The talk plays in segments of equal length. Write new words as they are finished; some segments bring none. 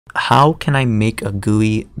How can I make a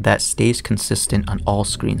GUI that stays consistent on all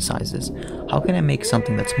screen sizes? How can I make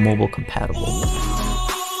something that's mobile compatible?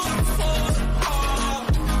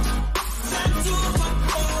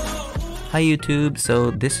 Hi YouTube,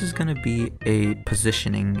 so this is going to be a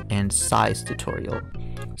positioning and size tutorial.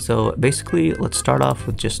 So basically, let's start off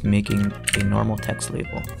with just making a normal text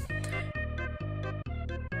label.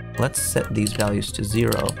 Let's set these values to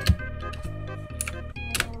 0.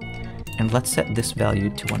 And let's set this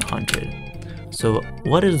value to 100. So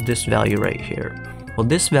what is this value right here? Well,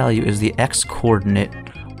 this value is the x-coordinate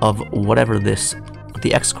of whatever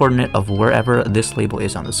the x-coordinate of wherever this label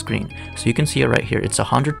is on the screen. So you can see it right here. It's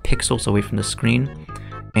 100 pixels away from the screen.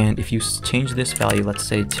 And if you change this value, let's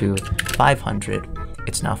say to 500,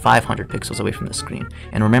 it's now 500 pixels away from the screen.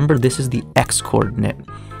 And remember, this is the x-coordinate.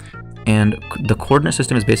 And the coordinate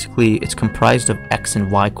system is basically, it's comprised of x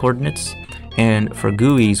and y coordinates. And for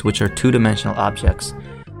GUIs, which are two-dimensional objects,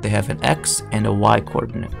 they have an x and a y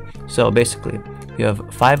coordinate. So basically, you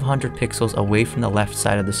have 500 pixels away from the left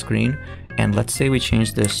side of the screen, and let's say we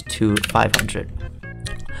change this to 500.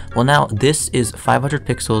 Well, now this is 500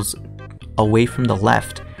 pixels away from the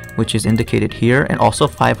left, which is indicated here, and also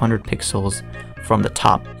 500 pixels from the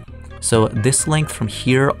top. So this length from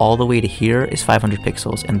here all the way to here is 500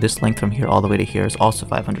 pixels, and this length from here all the way to here is also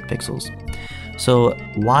 500 pixels. So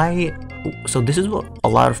this is what a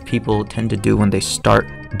lot of people tend to do when they start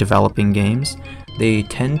developing games. They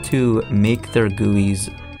tend to make their GUIs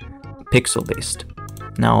pixel based.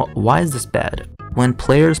 Now, why is this bad? When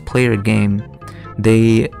players play a game,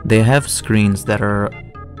 they have screens that are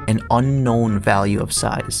an unknown value of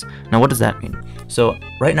size. Now, what does that mean? So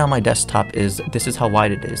right now my desktop this is how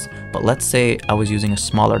wide it is, but let's say I was using a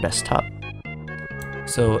smaller desktop.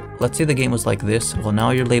 So let's say the game was like this. Well,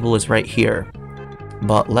 now your label is right here.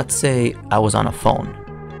 But let's say I was on a phone.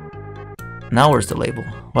 Now where's the label?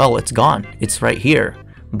 Well, it's gone. It's right here,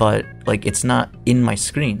 but like it's not in my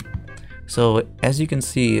screen. So as you can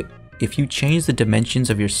see, if you change the dimensions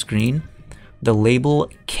of your screen, the label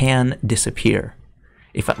can disappear.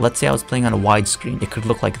 Let's say I was playing on a wide screen, it could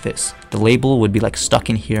look like this. The label would be like stuck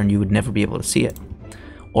in here and you would never be able to see it.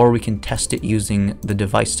 Or we can test it using the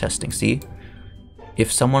device testing. See?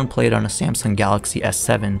 If someone played on a Samsung Galaxy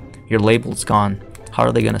S7, your label's gone. How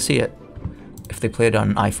are they going to see it? If they played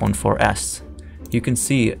on an iPhone 4S, you can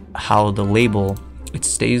see how the label, it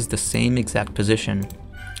stays the same exact position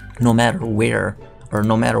no matter where or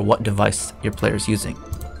no matter what device your player is using.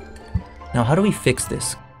 Now, how do we fix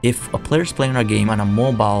this? If a player is playing our game on a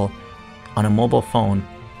mobile phone,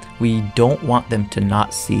 we don't want them to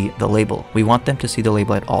not see the label. We want them to see the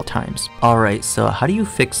label at all times. Alright, so how do you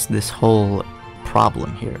fix this whole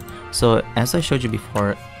problem here? So as I showed you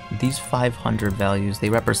before, these 500 values, they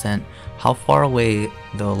represent how far away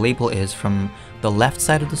the label is from the left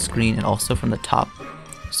side of the screen and also from the top.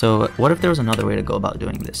 So what if there was another way to go about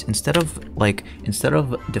doing this? Instead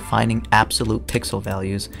of defining absolute pixel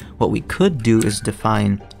values, what we could do is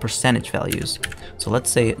define percentage values. So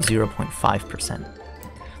let's say 0.5%.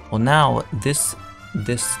 Well, now this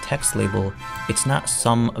text label, it's not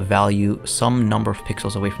some value, some number of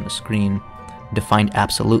pixels away from the screen defined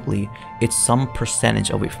absolutely, it's some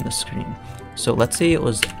percentage away from the screen. So let's say it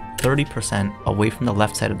was 30% away from the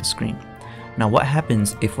left side of the screen. Now what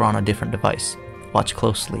happens if we're on a different device? Watch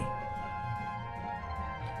closely.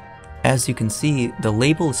 As you can see, the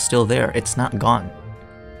label is still there, it's not gone.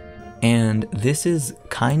 And this is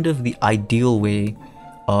kind of the ideal way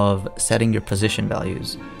of setting your position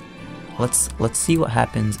values. Let's see what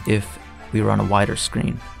happens if we were on a wider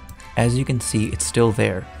screen. As you can see, it's still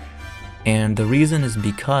there. And the reason is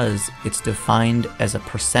because it's defined as a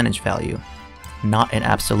percentage value, not an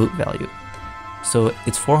absolute value. So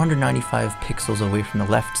it's 495 pixels away from the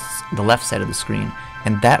left side of the screen,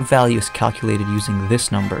 and that value is calculated using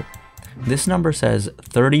this number. This number says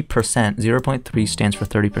 30%, 0.3 stands for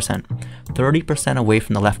 30%. 30% away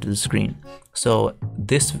from the left of the screen. So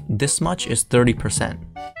this much is 30%.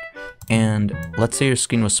 And let's say your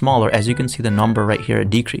screen was smaller, as you can see the number right here, it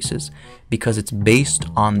decreases because it's based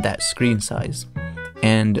on that screen size.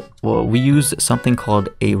 And well, we use something called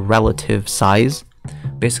a relative size.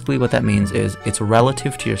 Basically what that means is it's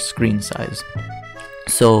relative to your screen size.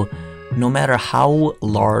 So no matter how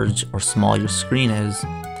large or small your screen is,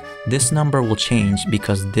 this number will change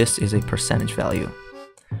because this is a percentage value.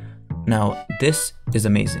 Now this is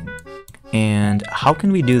amazing. And how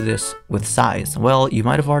can we do this with size? Well, you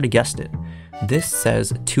might have already guessed it. This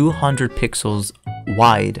says 200 pixels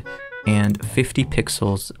wide and 50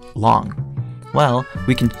 pixels long. Well,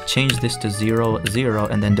 we can change this to 0, 0,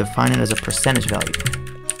 and then define it as a percentage value.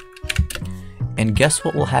 And guess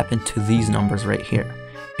what will happen to these numbers right here?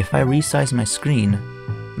 if I resize my screen,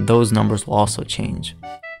 those numbers will also change.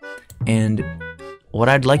 And what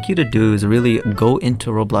I'd like you to do is really go into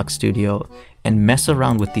Roblox Studio and mess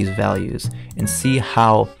around with these values and see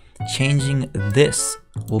how changing this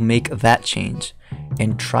will make that change,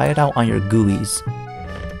 and try it out on your GUIs.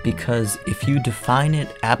 Because if you define it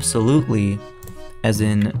absolutely, as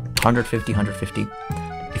in 150, 150,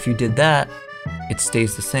 if you did that, it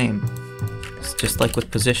stays the same. It's just like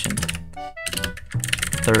with position,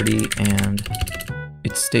 30, and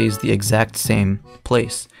it stays the exact same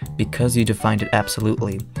place because you defined it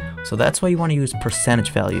absolutely. So that's why you want to use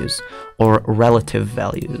percentage values or relative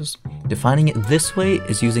values. Defining it this way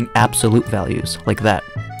is using absolute values like that,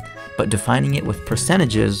 but defining it with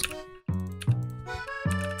percentages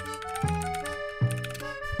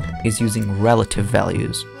is using relative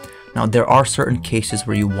values. Now there are certain cases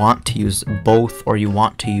where you want to use both, or you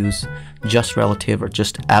want to use just relative or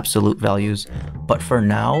just absolute values, but for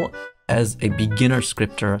now, as a beginner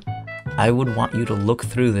scripter, I would want you to look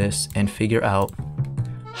through this and figure out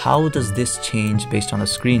how does this change based on the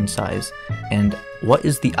screen size, and what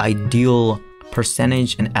is the ideal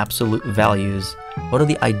percentage and absolute values. What are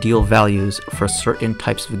the ideal values for certain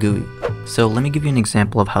types of GUI? So let me give you an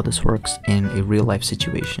example of how this works in a real life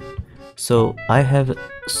situation. So I have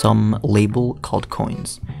some label called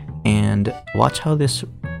coins, and watch how this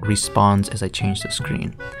responds as I change the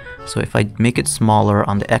screen. So if I make it smaller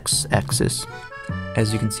on the x-axis,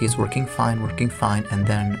 as you can see, it's working fine, and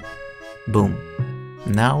then boom.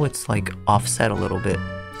 Now it's like offset a little bit,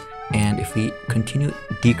 and if we continue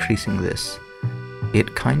decreasing this,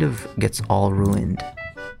 it kind of gets all ruined.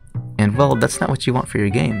 And well, that's not what you want for your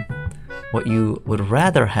game. What you would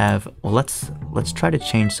rather have, well, let's try to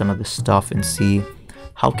change some of this stuff and see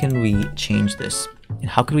how can we change this and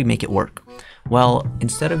how can we make it work. Well,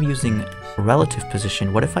 instead of using relative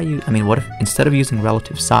position, what if instead of using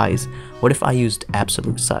relative size, what if I used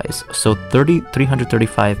absolute size? So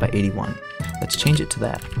 335 by 81. Let's change it to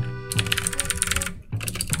that.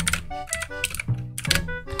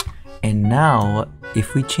 And now,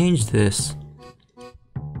 if we change this,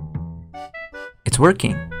 it's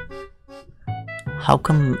working. How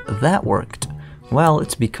come that worked? Well,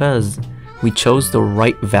 it's because we chose the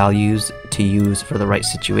right values to use for the right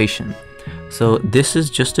situation. So this is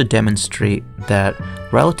just to demonstrate that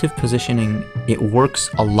relative positioning, it works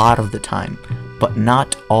a lot of the time, but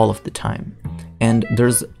not all of the time. And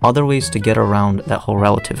there's other ways to get around that whole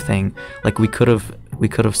relative thing. Like we could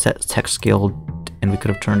have set text scale, and we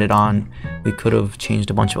could have turned it on. We could have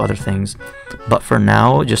changed a bunch of other things. But for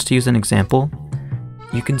now, just to use an example,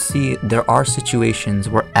 you can see there are situations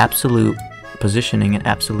where absolute positioning and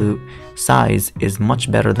absolute size is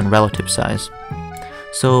much better than relative size.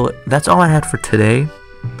 So that's all I had for today.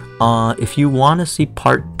 If you want to see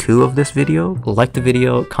part 2 of this video, like the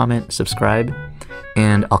video, comment, subscribe,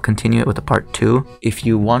 and I'll continue it with a part 2. If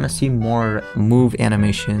you want to see more move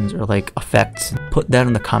animations or like effects, put that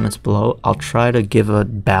in the comments below. I'll try to give a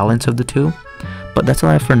balance of the two. But that's all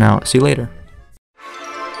I have for now. See you later.